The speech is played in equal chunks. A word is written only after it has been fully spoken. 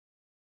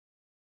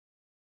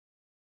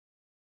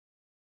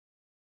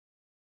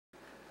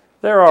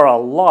There are a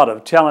lot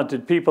of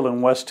talented people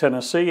in West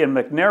Tennessee, and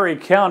McNairy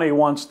County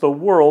wants the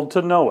world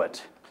to know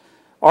it.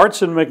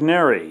 Arts in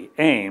McNairy,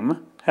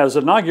 AIM, has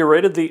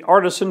inaugurated the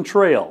Artisan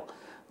Trail.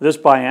 This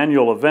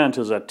biannual event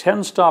is a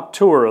 10-stop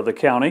tour of the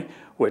county,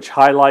 which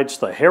highlights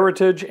the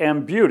heritage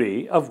and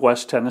beauty of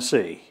West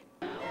Tennessee.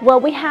 Well,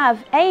 we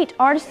have 8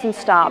 artisan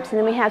stops, and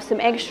then we have some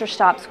extra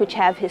stops which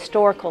have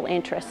historical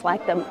interests,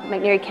 like the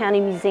McNairy County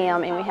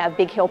Museum, and we have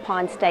Big Hill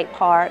Pond State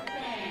Park.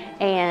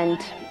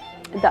 And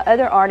the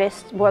other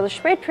artists, well, they're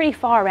spread pretty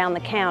far around the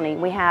county.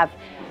 We have,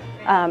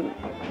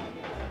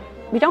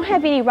 we don't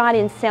have any right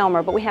in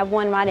Selmer, but we have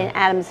one right in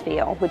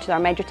Adamsville, which is our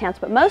major towns,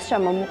 but most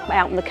of them are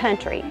out in the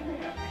country,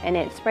 and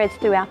it spreads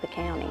throughout the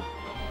county.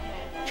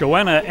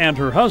 Joanna and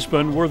her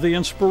husband were the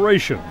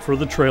inspiration for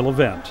the trail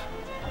event.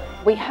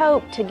 We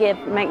hope to give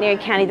McNairy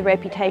County the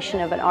reputation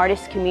of an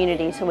artist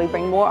community, so we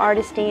bring more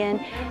artists in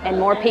and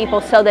more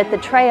people so that the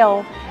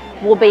trail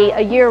will be a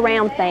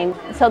year-round thing,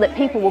 so that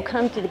people will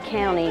come to the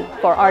county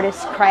for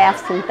artists'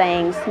 crafts and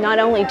things, not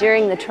only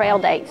during the trail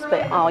dates,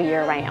 but all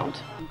year round.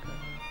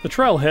 The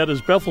trailhead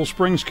is Bethel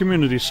Springs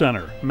Community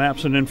Center.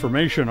 Maps and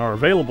information are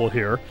available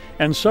here,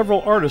 and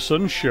several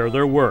artisans share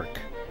their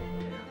work.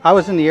 I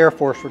was in the Air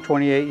Force for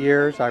 28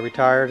 years. I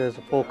retired as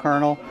a full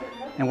colonel,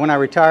 and when I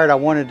retired, I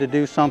wanted to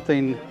do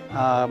something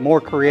more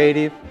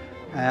creative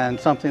and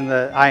something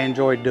that I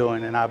enjoyed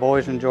doing, and I've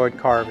always enjoyed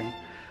carving.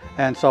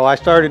 And so I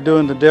started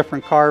doing the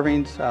different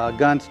carvings,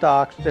 gun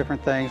stocks,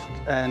 different things,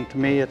 and to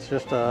me it's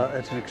just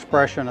it's an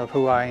expression of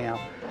who I am.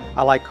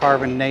 I like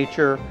carving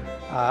nature.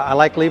 I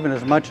like leaving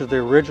as much of the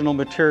original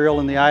material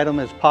in the item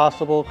as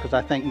possible because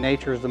I think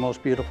nature is the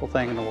most beautiful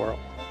thing in the world.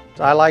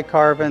 So I like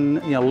carving,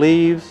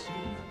 leaves,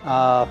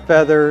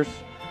 feathers,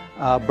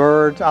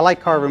 birds. I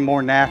like carving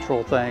more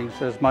natural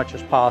things as much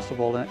as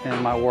possible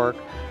in my work.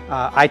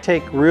 I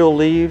take real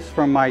leaves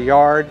from my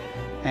yard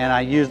and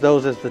I use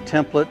those as the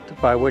template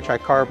by which I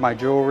carve my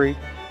jewelry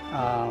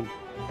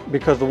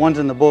because the ones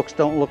in the books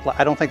don't look like,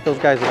 I don't think those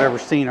guys have ever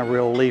seen a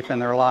real leaf in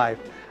their life.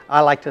 I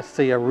like to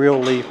see a real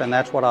leaf, and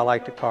that's what I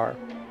like to carve.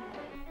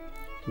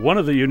 One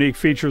of the unique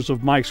features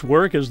of Mike's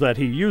work is that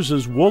he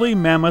uses woolly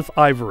mammoth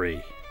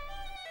ivory.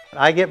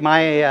 I get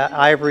my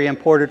ivory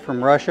imported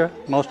from Russia.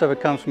 Most of it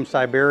comes from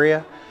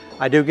Siberia.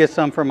 I do get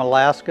some from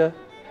Alaska.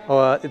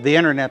 The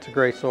internet's a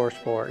great source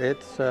for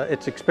it.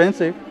 It's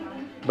expensive,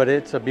 but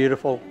it's a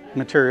beautiful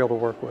material to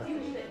work with.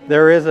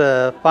 There is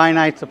a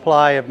finite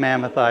supply of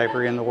mammoth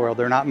ivory in the world.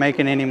 They're not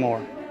making any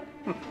more.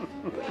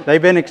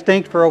 They've been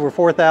extinct for over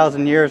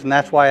 4,000 years, and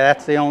that's why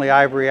that's the only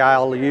ivory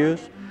I'll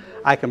use.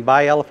 I can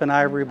buy elephant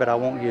ivory, but I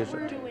won't use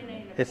it.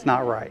 It's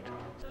not right.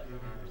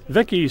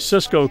 Vicki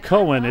Cisco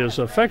Cohen is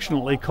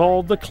affectionately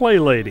called the Clay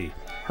Lady.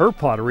 Her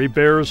pottery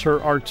bears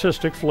her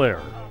artistic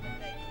flair.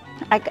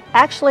 I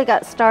actually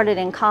got started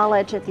in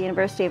college at the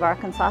University of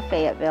Arkansas,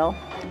 Fayetteville.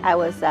 I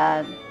was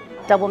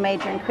double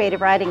major in creative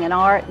writing and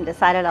art and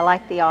decided I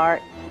liked the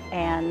art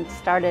and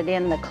started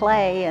in the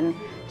clay and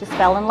just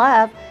fell in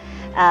love.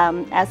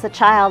 As a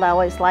child, I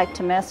always liked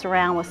to mess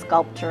around with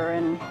sculpture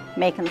and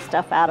making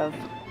stuff out of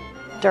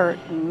dirt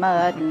and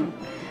mud, and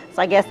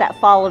so I guess that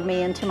followed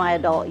me into my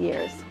adult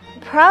years.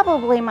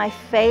 Probably my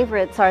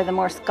favorites are the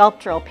more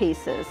sculptural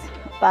pieces,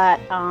 but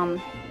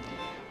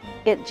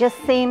it just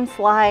seems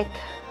like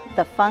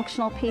the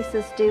functional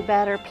pieces do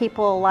better.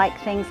 People like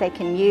things they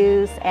can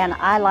use, and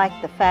I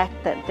like the fact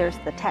that there's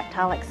the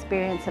tactile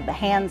experience of the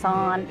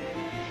hands-on.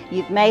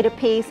 You've made a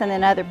piece and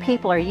then other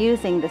people are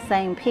using the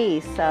same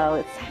piece, so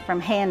it's from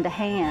hand to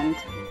hand.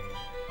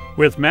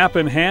 With map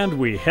in hand,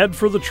 we head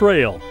for the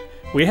trail.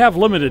 We have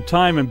limited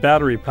time and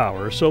battery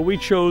power, so we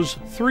chose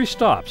 3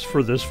 stops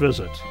for this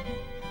visit.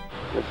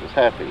 This is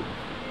Happy.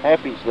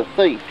 Happy's the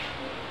thief.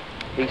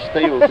 He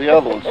steals the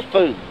other one's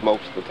food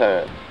most of the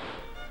time.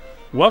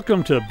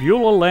 Welcome to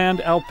Beulah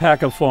Land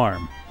Alpaca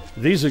Farm.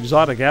 These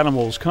exotic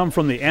animals come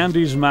from the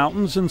Andes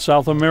Mountains in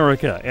South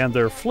America, and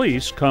their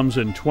fleece comes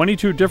in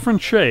 22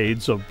 different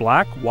shades of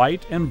black,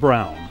 white, and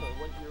brown.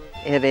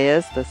 It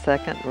is the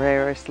second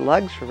rarest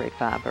luxury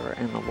fiber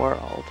in the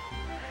world.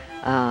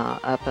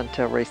 Up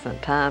until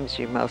recent times,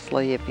 you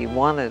mostly, if you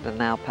wanted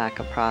an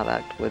alpaca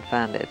product, would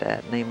find it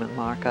at Neiman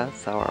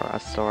Marcus or a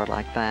store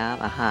like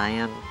that, a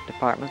high-end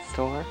department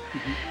store.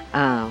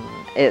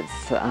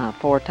 It's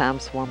 4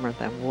 times warmer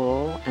than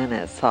wool, and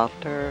it's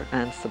softer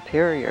and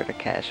superior to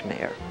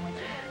cashmere.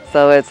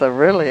 So it's a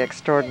really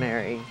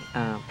extraordinary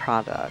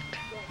product,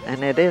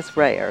 and it is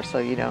rare, so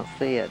you don't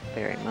see it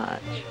very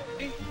much.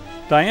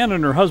 Diane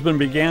and her husband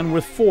began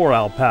with 4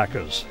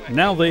 alpacas.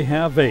 Now they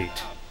have 8.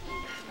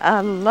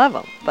 I love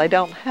them. They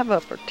don't have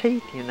upper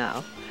teeth,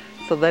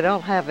 so they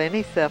don't have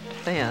any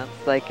self-defense.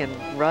 They can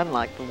run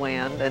like the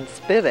wind and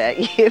spit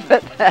at you,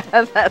 but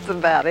that's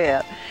about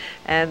it.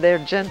 And they're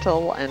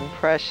gentle and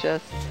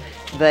precious.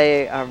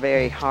 They are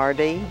very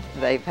hardy.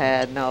 They've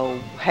had no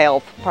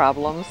health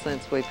problems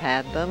since we've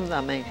had them.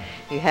 I mean,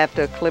 you have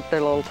to clip their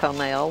little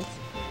toenails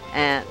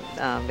and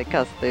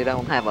because they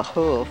don't have a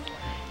hoof,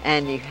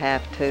 and you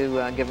have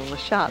to give them a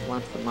shot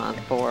once a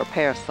month for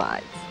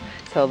parasites.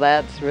 So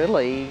that's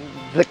really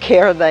the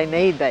care they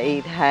need. They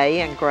eat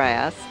hay and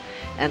grass,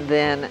 And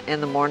then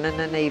in the morning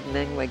and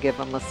evening, we give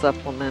them a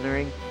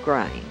supplementary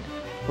grain,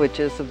 which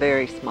is a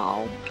very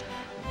small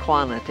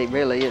quantity.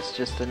 Really, it's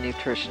just a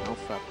nutritional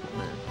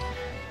supplement.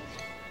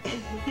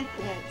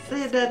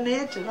 See, it doesn't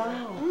itch at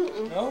all.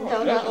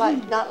 No,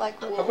 not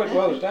like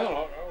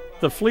wool.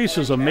 The fleece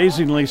is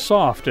amazingly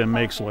soft and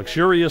makes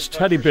luxurious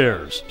teddy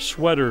bears,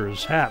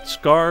 sweaters, hats,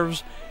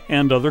 scarves,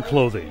 and other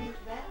clothing.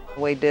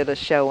 We did a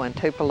show in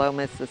Tupelo,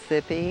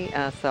 Mississippi,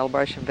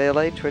 Celebration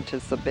Village, which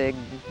is a big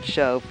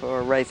show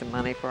for raising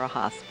money for a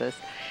hospice.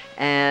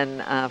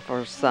 And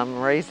for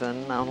some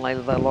reason, only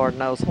the Lord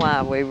knows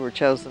why, we were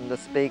chosen to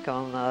speak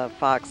on the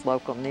Fox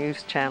local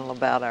news channel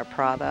about our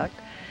product.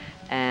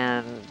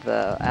 And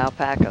the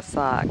alpaca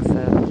socks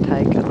have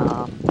taken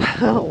off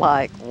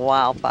like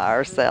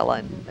wildfire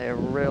selling. They're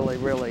really,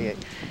 really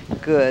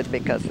good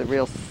because they're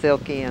real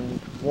silky and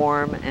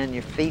warm, and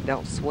your feet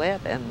don't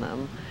sweat in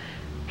them.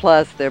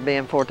 Plus, they're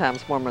being 4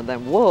 times warmer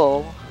than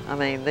wool. I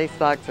mean, these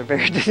socks are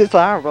very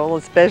desirable,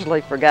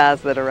 especially for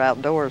guys that are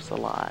outdoors a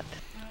lot.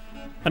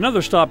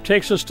 Another stop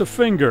takes us to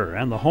Finger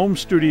and the home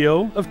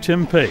studio of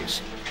Tim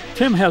Pace.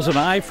 Tim has an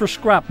eye for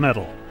scrap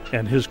metal,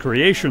 and his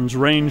creations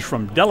range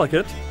from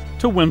delicate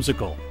to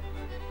whimsical.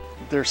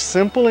 They're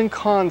simple in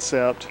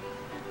concept,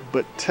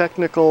 but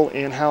technical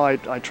in how I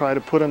try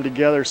to put them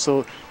together.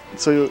 So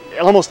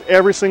almost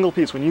every single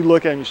piece, when you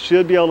look at them, you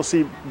should be able to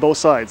see both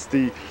sides.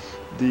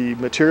 The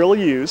material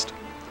used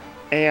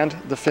and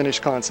the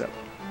finished concept.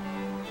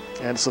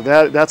 And so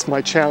that's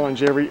my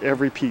challenge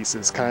every piece,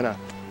 is kind of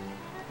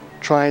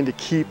trying to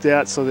keep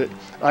that so that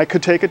I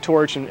could take a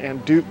torch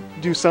and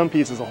do some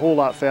pieces a whole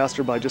lot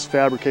faster by just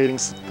fabricating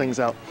things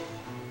out.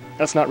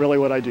 That's not really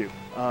what I do.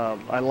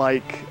 I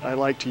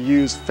like to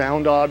use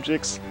found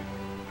objects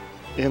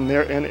in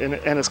there and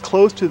as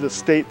close to the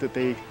state that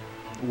they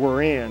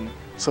were in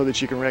so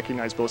that you can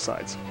recognize both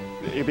sides.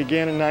 It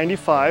began in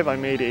 '95. I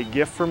made a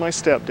gift for my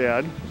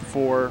stepdad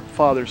for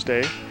Father's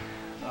Day.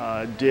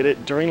 Did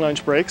it during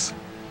lunch breaks.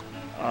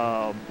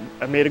 I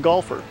made a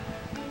golfer,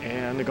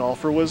 and the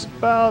golfer was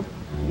about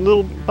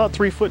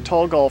 3 foot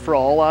tall golfer,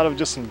 all out of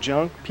just some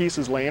junk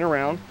pieces laying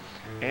around,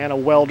 and a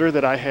welder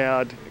that I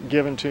had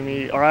given to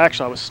me, or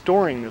actually I was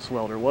storing this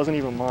welder. It wasn't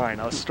even mine.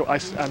 I'm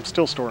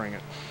still storing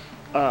it.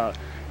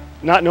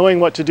 Not knowing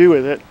what to do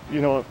with it,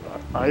 you know,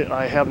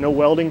 I have no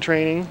welding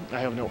training, I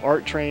have no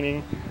art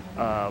training,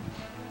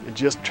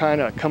 just trying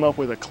to come up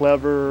with a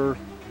clever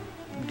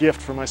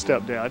gift for my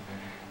stepdad.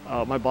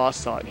 My boss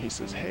saw it and he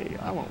says, "Hey,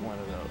 I want one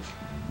of those."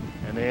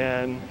 And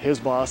then his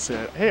boss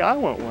said, "Hey, I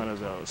want one of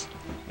those."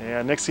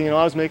 And next thing you know,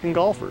 I was making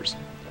golfers.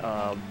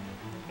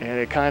 And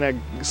it kind of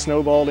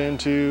snowballed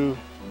into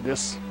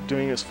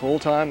doing this full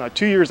time. Now,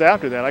 2 years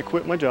after that, I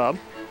quit my job.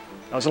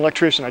 I was an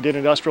electrician. I did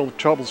industrial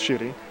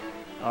troubleshooting.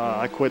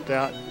 I quit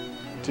that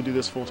to do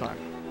this full time.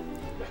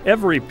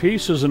 Every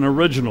piece is an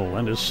original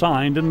and is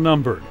signed and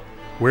numbered.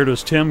 Where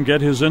does Tim get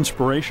his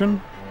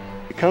inspiration?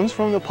 It comes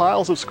from the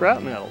piles of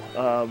scrap metal.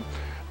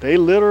 They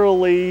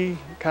literally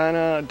kind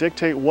of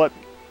dictate what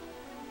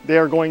they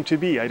are going to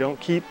be. I don't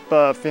keep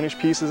finished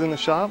pieces in the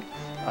shop.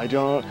 I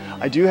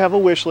do have a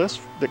wish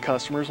list that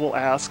customers will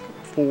ask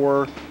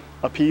for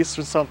a piece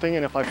or something,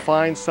 and if I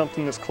find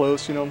something that's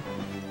close, you know,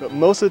 but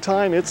most of the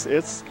time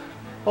it's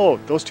oh,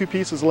 those 2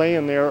 pieces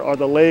laying there are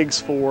the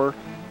legs for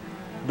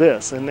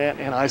this and that,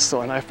 and I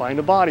find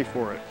a body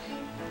for it,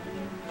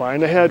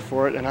 find a head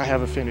for it, and I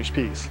have a finished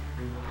piece.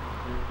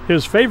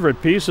 His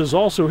favorite piece is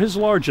also his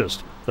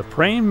largest, the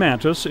praying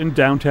mantis in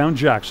downtown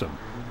Jackson.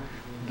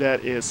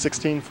 That is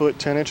 16 foot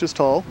 10 inches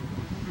tall.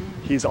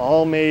 He's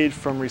all made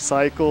from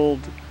recycled,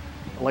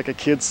 like a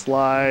kid's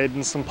slide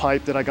and some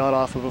pipe that I got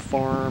off of a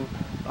farm,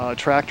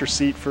 tractor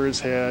seat for his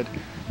head.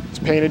 It's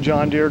painted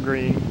John Deere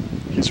green.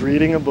 He's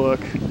reading a book.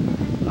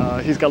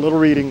 He's got little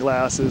reading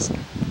glasses.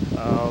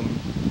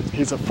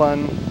 He's a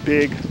fun,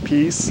 big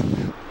piece.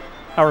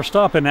 Our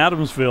stop in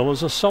Adamsville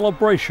is a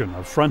celebration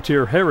of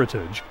frontier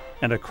heritage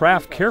and a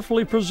craft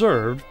carefully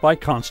preserved by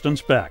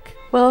Constance Beck.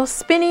 Well,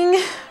 spinning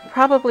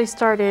probably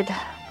started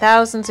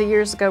thousands of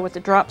years ago with the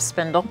drop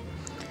spindle.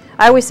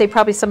 I always say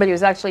probably somebody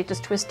was actually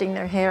just twisting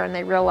their hair and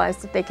they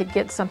realized that they could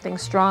get something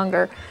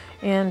stronger,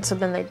 and so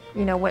then they,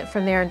 you know, went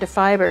from there into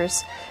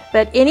fibers.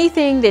 But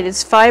anything that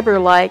is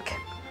fiber-like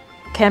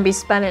can be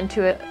spun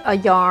into a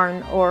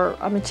yarn or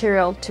a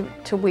material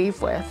to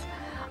weave with.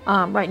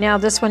 Right now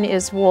this one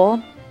is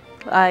wool.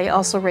 I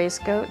also raise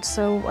goats,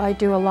 so I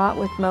do a lot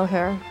with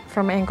mohair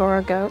from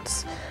Angora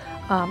goats,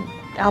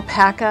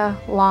 alpaca,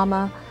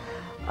 llama,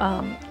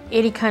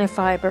 any kind of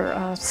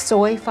fiber.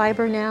 Soy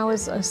fiber now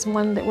is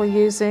one that we're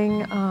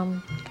using,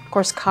 of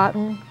course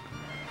cotton.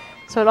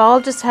 So it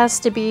all just has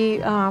to be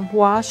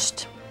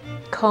washed,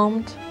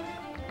 combed,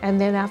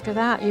 and then after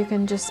that you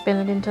can just spin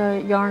it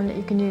into yarn that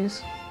you can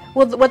use.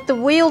 Well, what the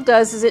wheel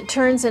does is it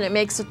turns and it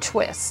makes a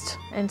twist,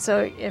 and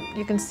so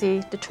you can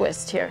see the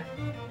twist here.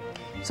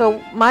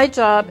 So my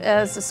job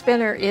as a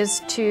spinner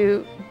is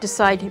to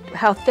decide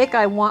how thick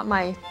I want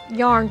my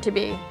yarn to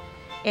be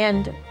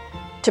and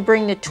to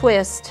bring the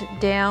twist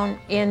down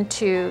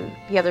into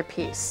the other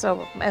piece.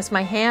 So as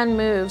my hand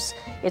moves,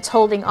 it's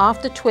holding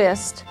off the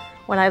twist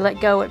when I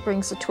let go, it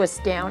brings the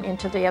twist down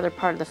into the other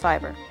part of the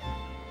fiber.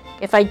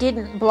 If I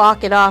didn't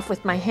block it off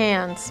with my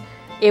hands,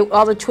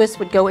 all the twist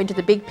would go into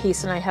the big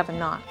piece and I'd have a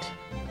knot.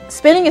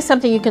 Spinning is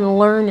something you can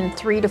learn in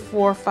 3 to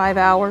 4 or 5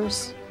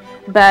 hours,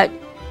 but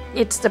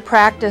it's the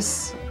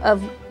practice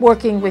of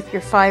working with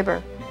your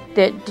fiber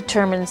that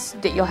determines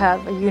that you'll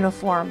have a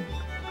uniform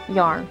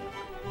yarn.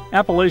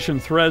 Appalachian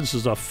Threads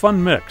is a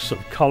fun mix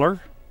of color,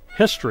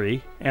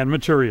 history, and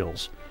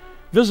materials.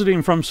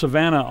 Visiting from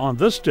Savannah on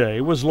this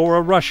day was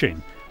Laura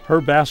Rushing. Her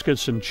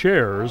baskets and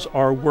chairs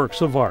are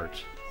works of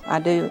art. I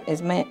do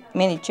as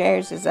many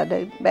chairs as I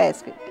do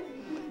baskets.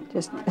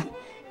 Just,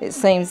 it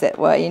seems that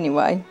way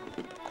anyway.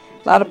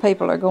 A lot of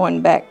people are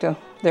going back to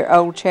their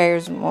old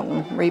chairs and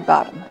wanting to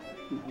rebought them.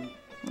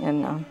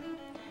 And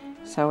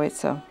so it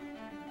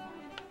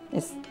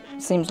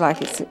seems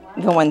like it's a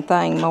going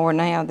thing more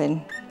now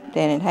than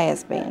it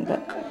has been.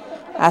 But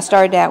I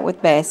started out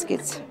with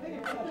baskets.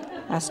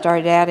 I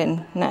started out in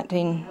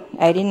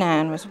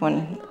 1989 was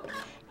when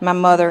my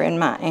mother and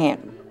my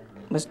aunt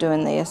was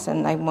doing this,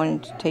 and they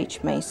wanted to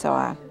teach me, so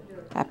I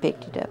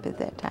picked it up at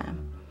that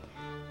time.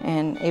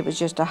 And it was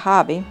just a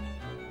hobby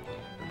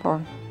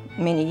for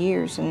many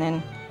years, and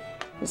then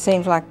it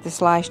seems like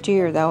this last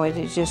year, though, it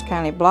has just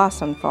kind of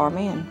blossomed for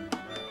me, and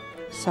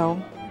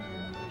so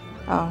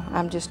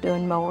I'm just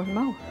doing more and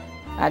more.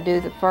 I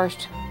do the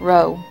first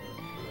row,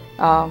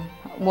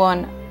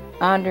 1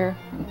 under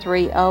and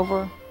 3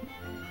 over,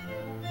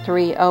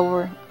 3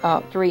 over,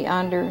 3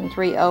 under and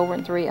 3 over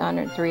and 3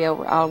 under and 3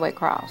 over all the way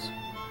across.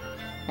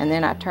 And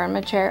then I turn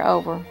my chair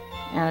over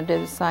and I do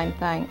the same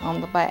thing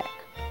on the back,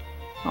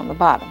 on the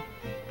bottom.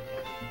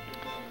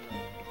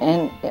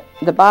 And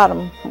the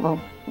bottom will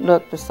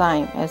look the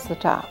same as the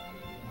top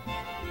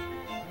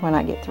when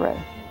I get through.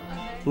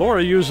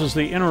 Laura uses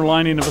the inner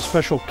lining of a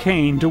special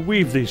cane to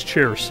weave these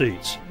chair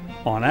seats.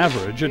 On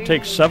average, it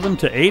takes 7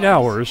 to 8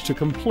 hours to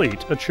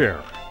complete a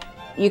chair.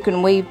 You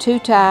can weave too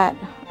tight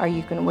or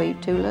you can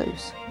weave too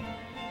loose.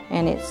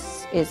 And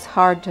it's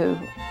hard to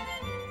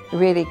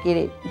really get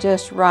it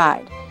just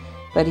right.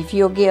 But if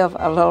you'll give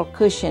a little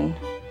cushion,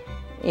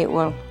 it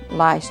will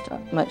last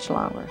much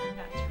longer.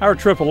 Our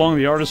trip along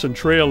the Artisan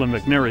Trail in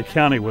McNairy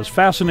County was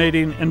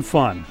fascinating and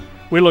fun.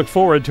 We look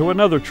forward to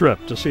another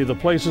trip to see the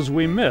places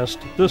we missed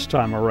this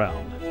time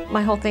around.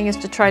 My whole thing is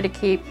to try to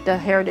keep the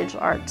heritage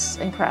arts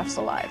and crafts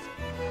alive.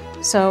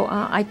 So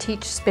I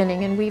teach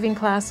spinning and weaving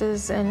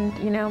classes, and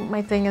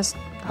my thing is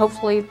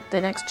hopefully the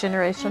next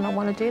generation will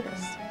want to do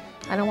this.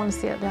 I don't want to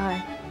see it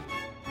die.